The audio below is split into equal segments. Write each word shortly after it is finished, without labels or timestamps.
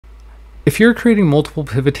If you're creating multiple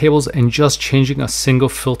pivot tables and just changing a single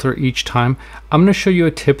filter each time, I'm going to show you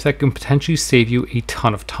a tip that can potentially save you a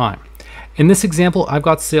ton of time. In this example, I've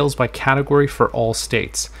got sales by category for all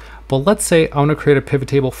states. But let's say I want to create a pivot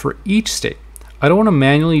table for each state. I don't want to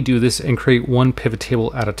manually do this and create one pivot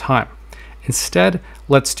table at a time. Instead,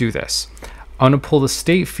 let's do this. I'm going to pull the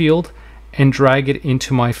state field and drag it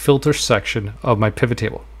into my filter section of my pivot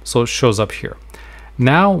table. So it shows up here.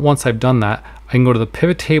 Now, once I've done that, I can go to the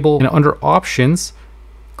pivot table and under options,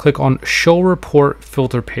 click on show report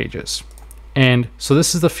filter pages. And so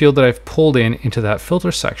this is the field that I've pulled into that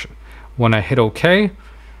filter section. When I hit OK,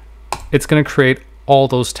 it's going to create all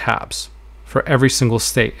those tabs for every single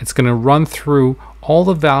state. It's going to run through all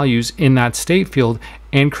the values in that state field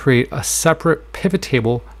and create a separate pivot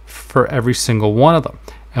table for every single one of them.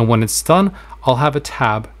 And when it's done, I'll have a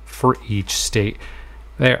tab for each state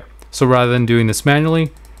there. So rather than doing this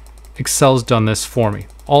manually, Excel's done this for me.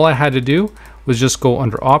 All I had to do was just go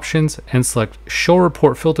under options and select show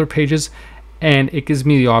report filter pages, and it gives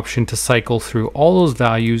me the option to cycle through all those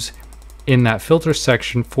values in that filter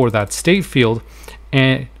section for that state field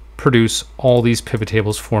and produce all these pivot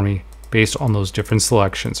tables for me based on those different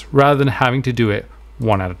selections, rather than having to do it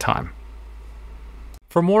one at a time.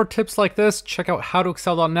 For more tips like this, check out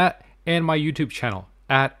HowtoExcel.net and my YouTube channel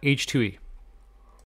at H2E.